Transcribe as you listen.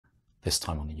This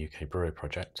time on the UK Brewery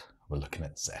Project, we're looking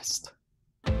at Zest.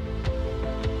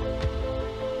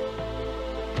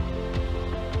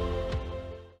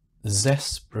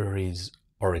 Zest Brewery's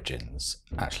origins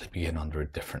actually begin under a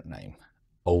different name,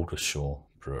 Aldershire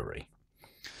Brewery.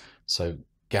 So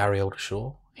Gary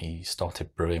Aldershire, he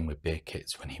started brewing with beer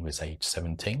kits when he was age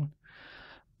 17.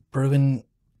 Brewing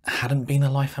hadn't been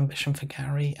a life ambition for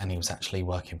Gary, and he was actually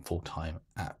working full-time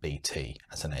at BT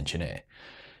as an engineer.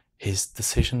 His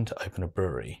decision to open a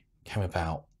brewery came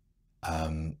about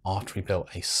after he built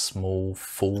a small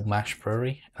full mash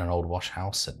brewery in an old wash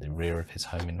house at the rear of his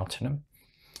home in Nottingham.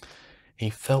 He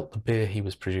felt the beer he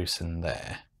was producing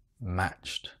there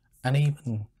matched and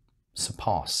even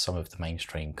surpassed some of the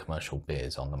mainstream commercial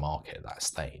beers on the market at that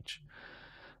stage.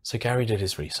 So Gary did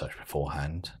his research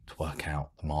beforehand to work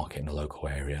out the market in the local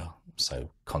area, so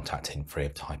contacting free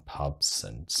of type pubs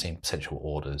and seeing potential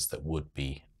orders that would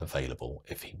be available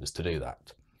if he was to do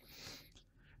that.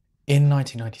 In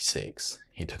 1996,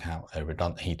 he took a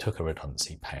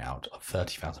redundancy payout of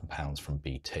 £30,000 from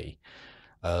BT,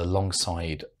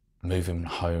 alongside moving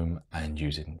home and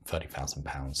using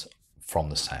 £30,000 from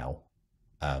the sale,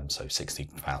 so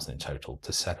 £60,000 in total,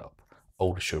 to set up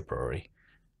Aldershire Brewery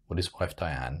with his wife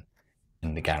Diane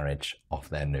in the garage of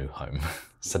their new home.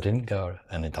 So it didn't go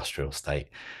an industrial estate.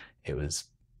 It was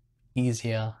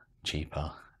easier,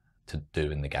 cheaper to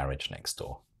do in the garage next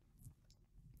door.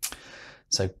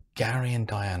 So Gary and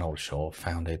Diane Aldershire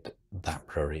founded that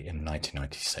brewery in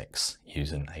 1996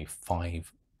 using a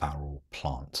 5-barrel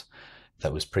plant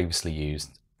that was previously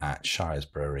used at Shire's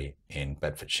Brewery in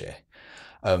Bedfordshire.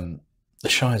 The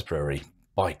Shire's Brewery,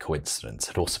 by coincidence,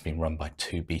 had also been run by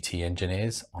 2 BT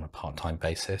engineers on a part-time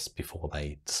basis before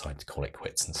they decided to call it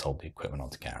quits and sold the equipment on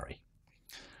to Gary.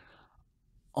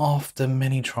 After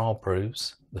many trial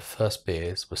brews, the first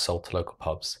beers were sold to local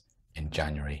pubs in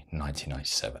January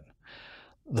 1997.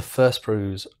 The first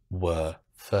brews were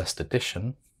First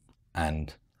Edition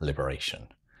and Liberation.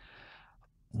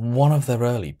 One of their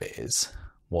early beers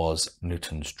was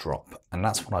Newton's Drop, and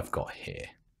that's what I've got here.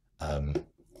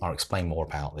 I'll explain more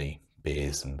about the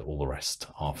beers and all the rest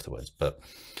afterwards, but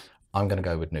I'm going to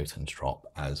go with Newton's Drop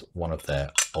as one of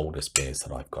their oldest beers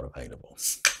that I've got available.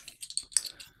 So,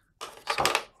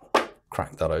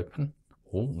 crack that open.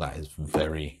 Oh, that is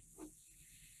very,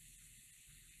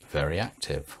 very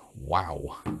active.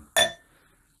 Wow.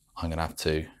 I'm going to have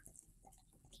to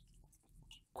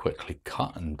quickly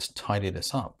cut and tidy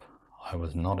this up. I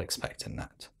was not expecting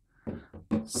that.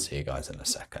 See you guys in a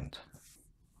second.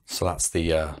 So that's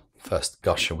the first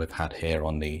gusher we've had here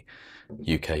on the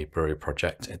UK Brewery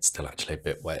Project. It's still actually a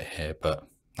bit wet here, but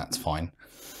that's fine.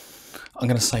 I'm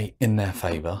going to say in their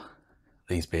favour,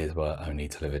 these beers were only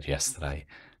delivered yesterday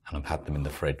and I've had them in the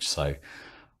fridge, so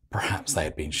perhaps they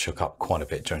had been shook up quite a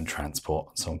bit during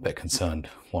transport, so I'm a bit concerned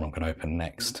what I'm going to open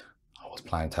next. I was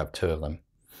planning to have 2 of them.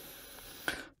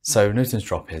 So Newton's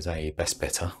Drop is a best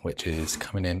bitter, which is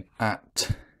coming in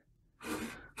at,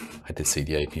 I did see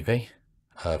the ABV,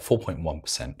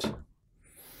 4.1%.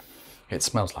 It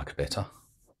smells like a bitter.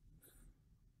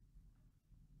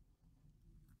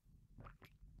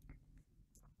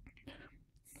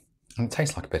 And it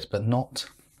tastes like a bitter, but not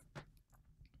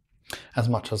as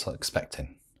much as I was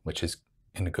expecting, which is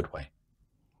in a good way.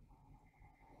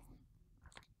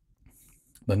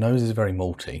 The nose is very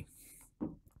malty,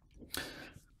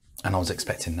 and I was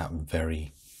expecting that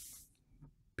very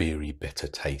beery, bitter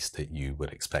taste that you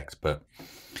would expect, but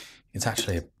it's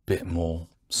actually a bit more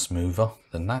smoother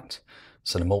than that.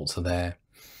 So the malts are there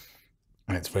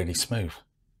and it's really smooth.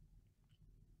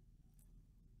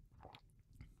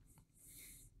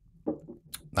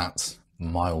 That's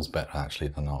miles better actually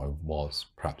than I was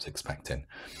perhaps expecting.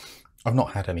 I've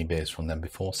not had any beers from them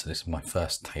before, so this is my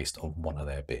first taste of one of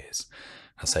their beers.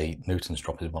 I say Newton's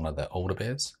Drop is one of their older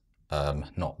beers,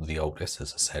 not the oldest.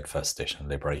 As I said, First Edition and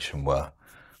Liberation were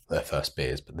their first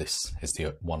beers, but this is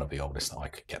one of the oldest that I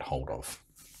could get hold of.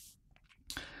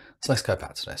 So let's go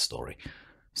back to their story.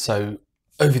 So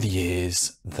over the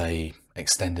years, they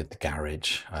extended the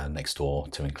garage next door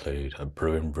to include a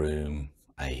brewing room,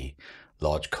 a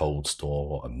large cold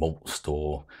store, a malt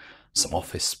store, some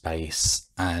office space,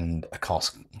 and a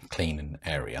cask cleaning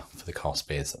area for the cask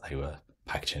beers that they were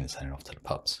packaging and sending off to the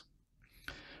pubs.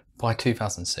 By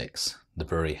 2006, the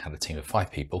brewery had a team of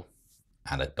 5 people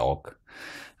and a dog,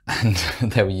 and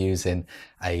they were using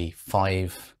a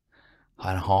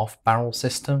 5.5 barrel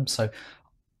system. So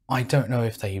I don't know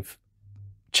if they've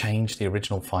changed the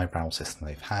original 5-barrel system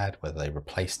they've had, whether they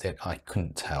replaced it, I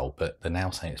couldn't tell, but they're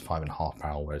now saying it's 5.5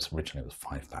 barrel, whereas originally it was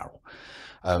 5 barrel.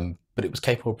 But it was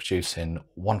capable of producing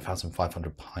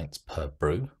 1,500 pints per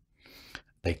brew,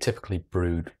 They typically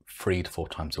brewed 3 to 4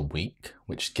 times a week,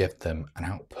 which gave them an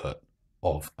output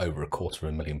of over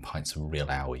 250,000 pints of real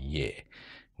ale a year,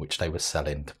 which they were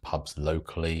selling to pubs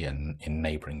locally and in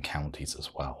neighbouring counties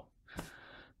as well.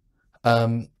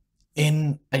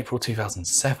 In April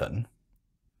 2007,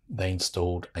 they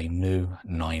installed a new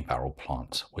 9-barrel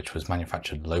plant, which was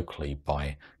manufactured locally by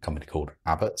a company called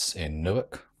Abbott's in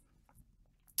Newark.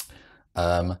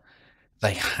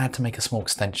 They had to make a small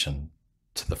extension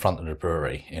to the front of the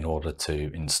brewery in order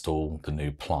to install the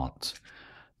new plant.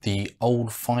 The old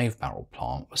 5-barrel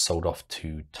plant was sold off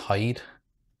to Tide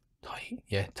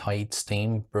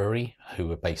Steam Brewery, who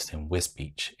were based in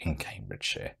Wisbech in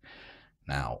Cambridgeshire.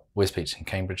 Now, Wisbech in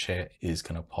Cambridgeshire is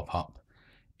going to pop up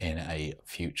in a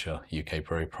future UK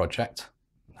Brewery Project.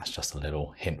 That's just a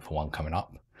little hint for one coming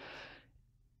up.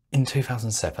 In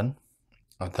 2007,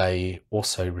 they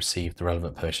also received the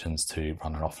relevant permissions to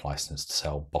run an off-licence to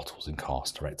sell bottles and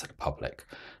casks direct to the public.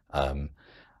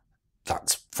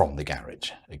 That's from the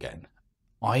garage again.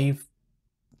 I've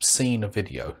seen a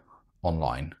video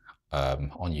online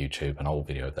on YouTube, an old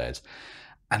video of theirs,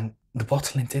 and the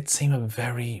bottling did seem a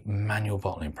very manual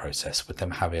bottling process, with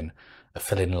them having a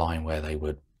fill-in line where they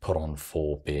would put on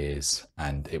 4 beers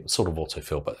and it would sort of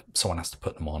autofill, but someone has to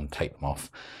put them on, take them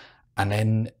off, and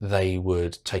then they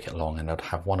would take it along and they'd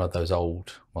have one of those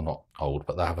old, well not old,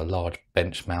 but they have a large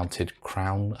bench mounted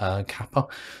crown capper.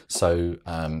 So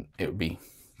it would be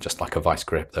just like a vice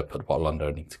grip. They'd put the bottle under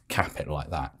and to cap it like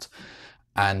that.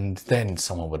 And then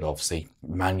someone would obviously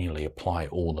manually apply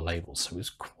all the labels. So it was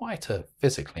quite a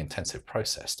physically intensive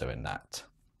process doing that.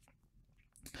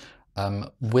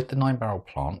 With the 9-barrel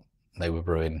plant, they were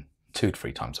brewing 2 to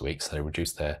 3 times a week. So they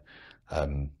reduced their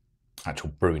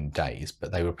actual brewing days,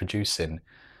 but they were producing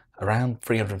around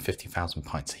 350,000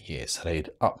 pints a year. So they'd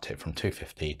upped it from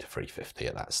 250 to 350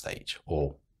 at that stage,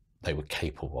 or they were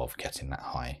capable of getting that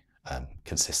high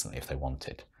consistently if they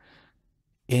wanted.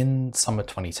 In summer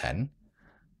 2010,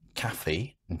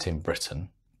 Cathy and Tim Britton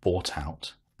bought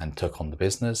out and took on the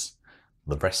business,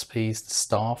 the recipes, the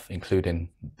staff, including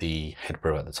the head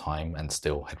brewer at the time, and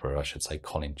still head brewer, I should say,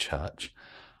 Colin Church,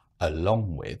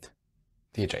 along with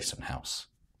the adjacent house.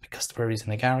 Because the brewery's in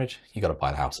the garage, you got to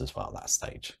buy the house as well at that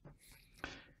stage.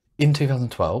 In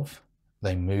 2012,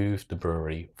 they moved the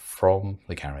brewery from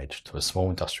the garage to a small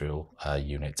industrial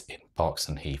unit in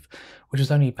Barkston Heath, which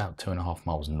is only about 2.5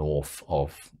 miles north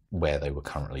of where they were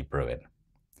currently brewing.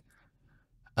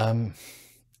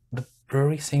 The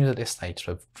brewery seems at this stage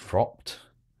to have dropped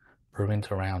brewing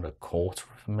to around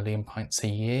 250,000 pints a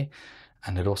year,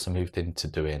 and had also moved into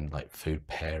doing like food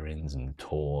pairings and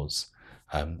tours.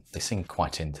 They seem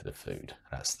quite into the food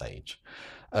at that stage.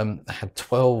 They had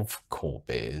 12 core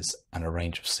beers and a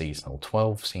range of seasonal.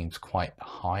 12 seems quite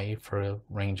high for a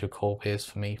range of core beers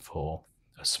for me for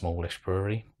a smallish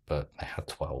brewery, but they had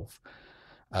 12.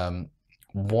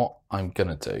 What I'm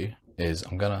gonna do is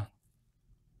I'm gonna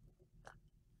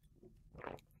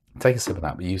take a sip of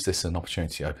that, but use this as an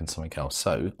opportunity to open something else.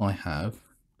 So I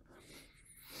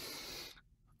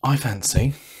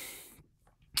fancy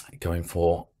going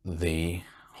for the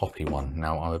hoppy one.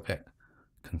 Now I'm a bit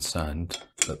concerned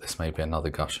that this may be another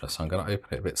gusher, so I'm going to open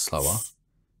it a bit slower.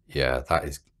 Yeah, that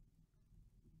is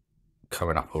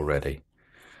coming up already.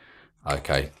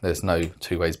 Okay, there's no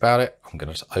 2 ways about it. I'm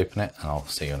going to just open it and I'll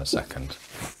see you in a second.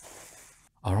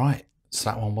 All right, so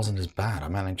that one wasn't as bad. I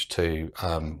managed to,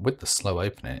 with the slow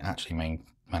opening, it actually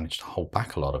managed to hold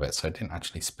back a lot of it, so it didn't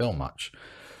actually spill much.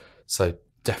 So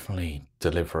definitely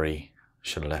delivery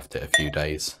should have left it a few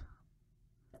days.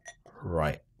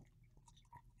 Right,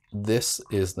 this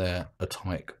is their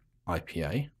Atomic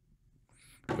IPA,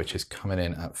 which is coming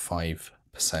in at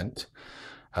 5%.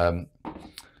 I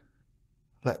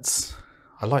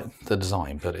like the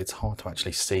design, but it's hard to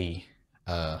actually see.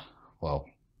 Well,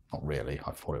 not really.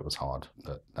 I thought it was hard,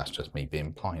 but that's just me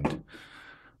being blind.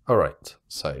 All right,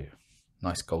 so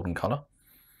nice golden color,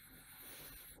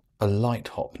 a light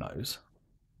hop nose.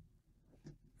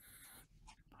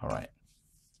 All right.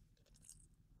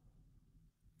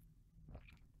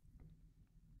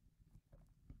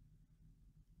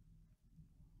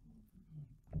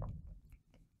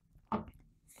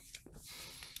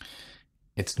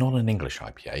 It's not an English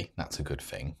IPA, that's a good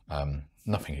thing.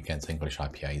 Nothing against English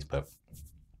IPAs, but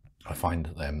I find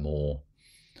that they're more,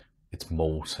 it's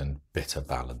malt and bitter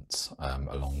balance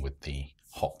along with the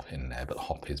hop in there, but the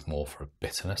hop is more for a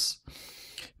bitterness.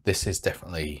 This is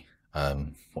definitely, what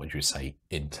would you say,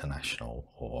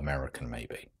 international or American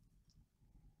maybe.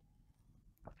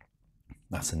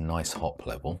 That's a nice hop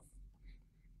level,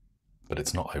 but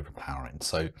it's not overpowering.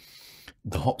 So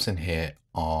the hops in here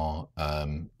are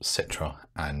Citra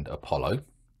and Apollo,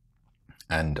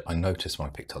 And I noticed when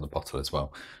I picked up the bottle as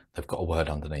well, they've got a word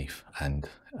underneath, and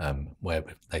where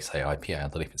they say IPA,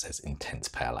 underneath it says intense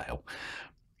pale ale.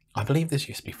 I believe this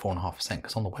used to be 4.5%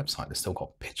 because on the website they've still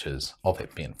got pictures of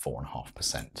it being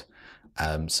 4.5%.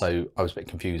 So I was a bit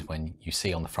confused when you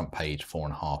see on the front page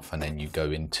 4.5% and then you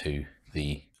go into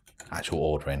the actual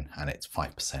ordering and it's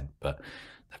 5%, but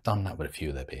they've done that with a few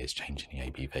of their beers, changing the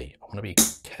ABV. I want to be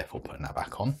careful putting that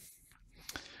back on.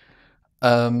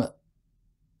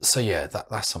 So yeah,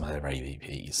 that's some of their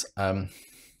ABVs.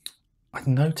 I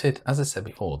noted, as I said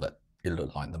before, that it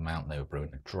looked like the amount they were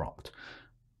brewing had dropped,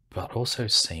 but also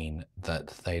seen that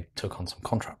they took on some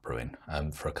contract brewing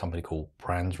for a company called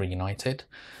Brands Reunited,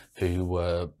 who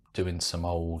were doing some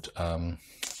old, some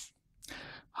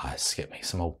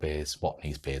old beers,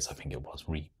 Watney's beers, I think it was,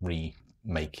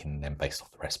 remaking them based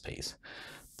off the recipes.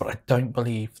 But I don't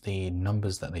believe the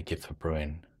numbers that they give for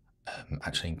brewing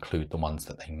actually include the ones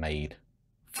that they made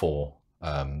for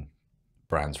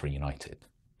Brands Reunited.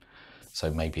 So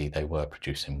maybe they were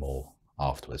producing more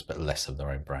afterwards, but less of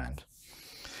their own brand.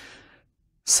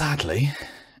 Sadly,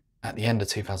 at the end of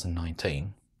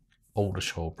 2019,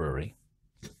 Aldershot Brewery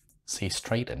ceased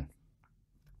trading.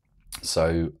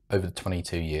 So over the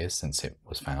 22 years since it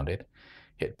was founded,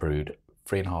 it brewed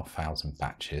 3,500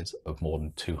 batches of more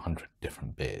than 200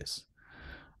 different beers.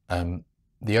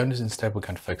 The owners instead were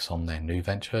going to focus on their new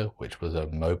venture, which was a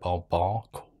mobile bar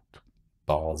called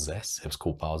Bar Zest. It was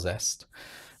called Bar Zest,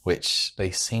 which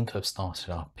they seem to have started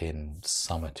up in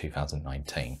summer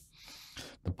 2019.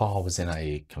 The bar was in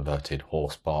a converted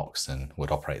horse box and would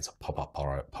operate as a pop-up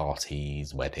bar at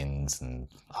parties, weddings and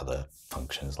other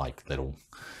functions like little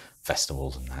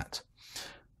festivals and that.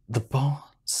 The bar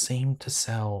seemed to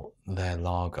sell their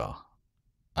lager.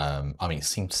 It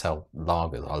seemed to sell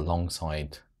lagers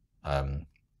alongside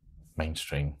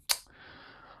mainstream,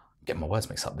 getting my words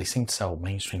mixed up, they seem to sell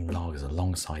mainstream lagers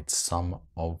alongside some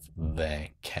of their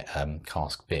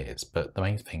cask beers, but the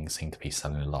main thing seemed to be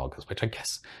selling lagers, which I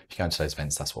guess if you go into those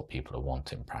events, that's what people are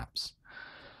wanting perhaps.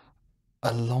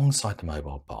 Alongside the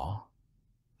mobile bar,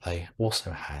 they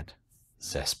also had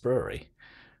Zest Brewery,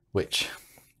 which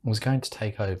was going to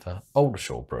take over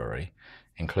Aldershot Brewery,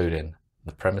 including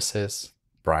the premises,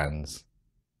 brands,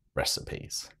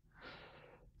 recipes.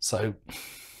 So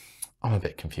I'm a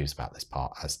bit confused about this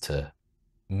part. As to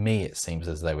me, it seems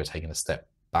as they were taking a step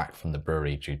back from the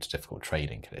brewery due to difficult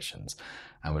trading conditions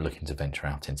and were looking to venture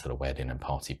out into the wedding and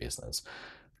party business,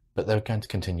 but they were going to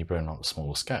continue brewing on a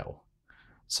smaller scale.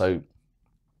 So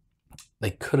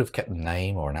they could have kept the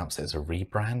name or announced it as a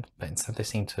rebrand, but instead they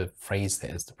seem to phrase it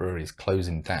as the brewery is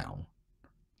closing down,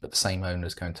 but the same owner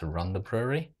is going to run the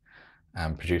brewery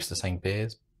and produce the same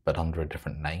beers, but under a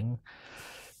different name.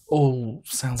 All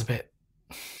sounds a bit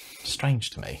strange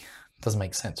to me. Doesn't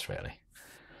make sense really.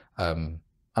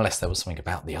 Unless there was something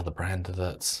about the other brand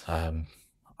that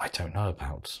I don't know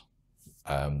about,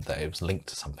 that it was linked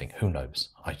to something. Who knows?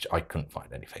 I couldn't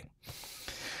find anything.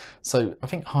 So I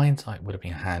think hindsight would have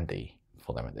been handy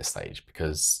for them at this stage,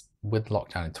 because with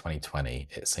lockdown in 2020,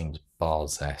 it seems Bar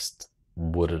Zest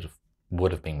would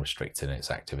have been restricted in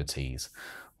its activities,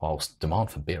 whilst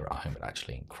demand for beer at home had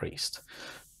actually increased.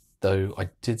 Though I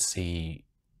did see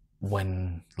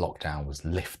when lockdown was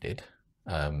lifted,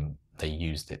 they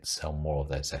used it to sell more of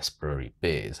their Zest Brewery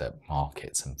beers at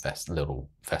markets and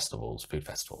little festivals, food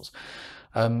festivals,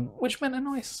 which meant a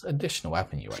nice additional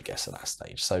avenue, I guess, at that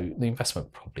stage. So the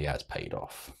investment probably has paid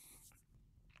off.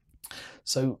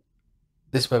 So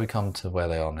this is where we come to where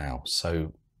they are now.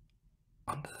 So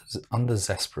under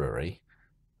Zest Brewery,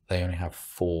 they only have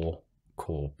 4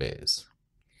 core beers.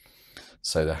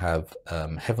 So they have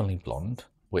Heavenly Blonde,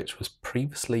 which was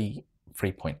previously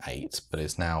 3.8, but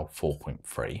is now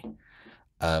 4.3.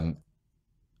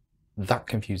 That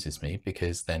confuses me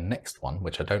because their next one,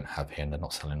 which I don't have here and they're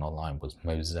not selling online, was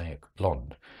Mosaic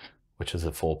Blonde, which is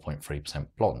a 4.3%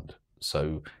 blonde.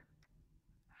 So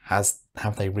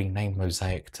have they renamed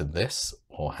Mosaic to this,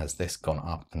 or has this gone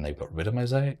up and they've got rid of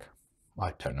Mosaic?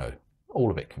 I don't know.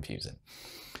 All a bit confusing.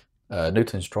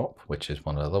 Newton's Drop, which is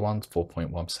one of the other ones,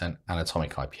 4.1%, and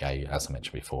Atomic IPA, as I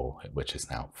mentioned before, which is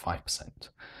now 5%.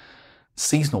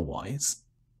 Seasonal wise,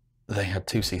 they had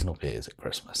 2 seasonal beers at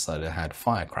Christmas. So they had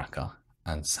Firecracker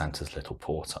and Santa's Little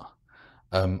Porter.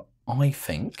 I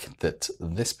think that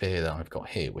this beer that I've got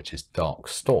here, which is Dark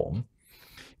Storm,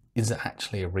 is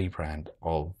actually a rebrand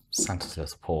of Santa's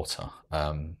Little Porter.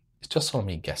 It's just sort of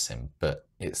me guessing, but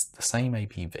it's the same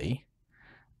ABV.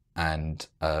 And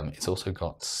it's also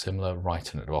got similar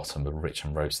writing at the bottom of rich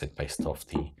and roasted based off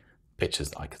the pictures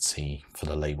that I could see for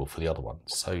the label for the other one.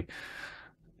 So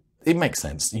it makes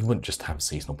sense. You wouldn't just have a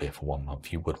seasonal beer for 1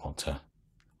 month. You would want to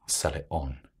sell it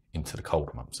on into the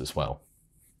colder months as well.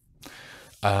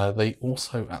 They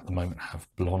also at the moment have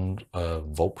Blonde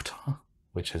Volta,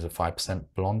 which is a 5%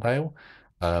 blonde ale.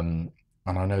 And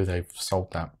I know they've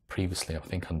sold that previously, I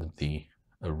think under the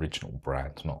original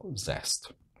brand, not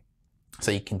Zest. So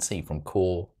you can see from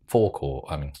 12 core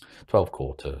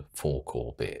to 4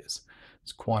 core beers,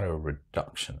 it's quite a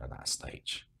reduction at that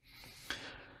stage.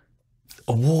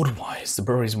 Award-wise, the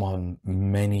brewery's won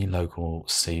many local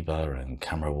SIBA and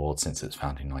CAMRA awards since its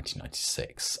founding in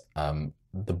 1996.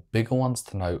 The bigger ones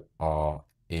to note are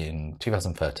in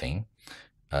 2013,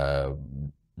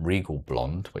 Regal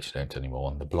Blonde, which they don't do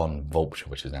anymore, and the Blonde Vulture,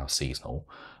 which is now seasonal,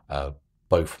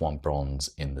 both won bronze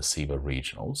in the SIBA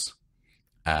regionals.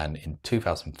 And in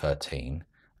 2013,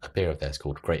 a beer of theirs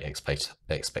called Great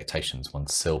Expectations won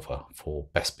silver for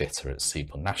Best Bitter at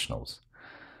SIBA Nationals.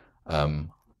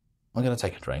 I'm going to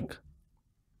take a drink.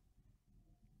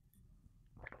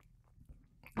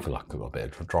 I feel like I've got a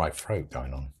bit of a dry throat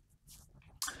going on.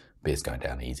 Beer's going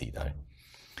down easy though.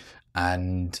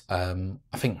 And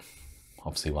I think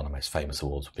obviously one of the most famous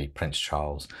awards would be Prince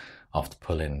Charles, after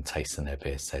pulling and tasting their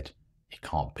beer, said, "You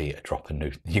can't beat a drop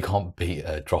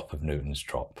of Newton's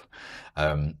drop."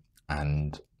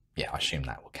 And yeah, I assume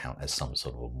that will count as some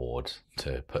sort of award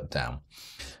to put down.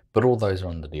 But all those are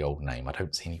under the old name. I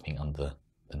don't see anything under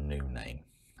the new name,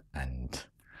 and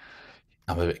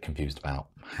I'm a bit confused about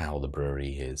how the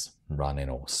brewery is running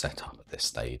or set up at this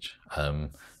stage.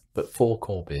 But 4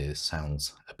 core beers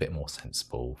sounds a bit more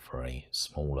sensible for a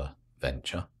smaller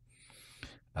venture.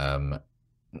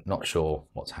 Not sure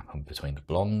what's happened between the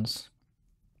blondes,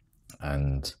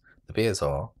 and the beers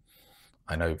are,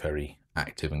 I know, very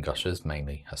active and gushers,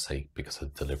 mainly, I say, because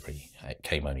of delivery. It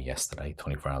came only yesterday,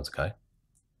 24 hours ago.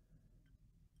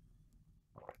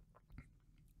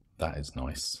 That is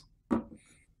nice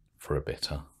for a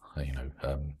bitter, you know,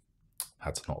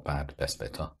 that's not bad, best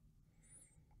bitter.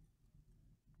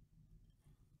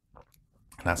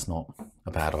 That's not a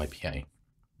bad IPA.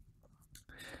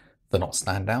 They're not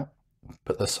standout,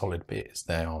 but they're solid beers.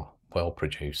 They are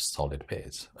well-produced, solid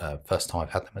beers. First time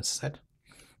I've had them, as I said,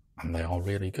 and they are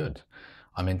really good.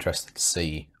 I'm interested to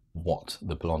see what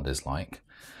the blonde is like,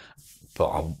 but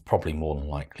I'll probably more than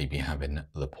likely be having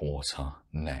the porter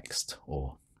next,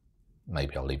 or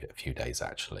maybe I'll leave it a few days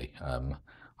actually.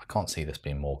 I can't see this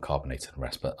being more carbonated than the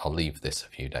rest, but I'll leave this a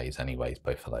few days anyways,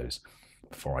 both of those,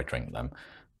 before I drink them.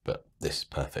 But this is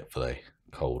perfect for the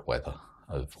cold weather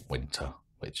of winter,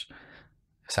 which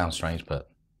sounds strange, but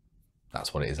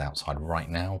that's what it is outside right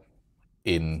now.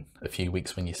 In a few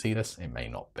weeks when you see this, it may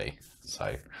not be.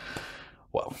 So,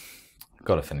 well, I've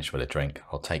got to finish with a drink.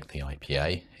 I'll take the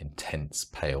IPA, Intense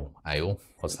Pale Ale.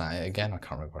 What's that again? I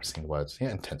can't remember a single words. Yeah,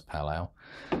 Intense Pale Ale.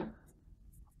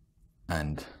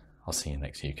 And I'll see you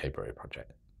next UK Brewery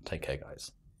Project. Take care,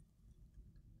 guys.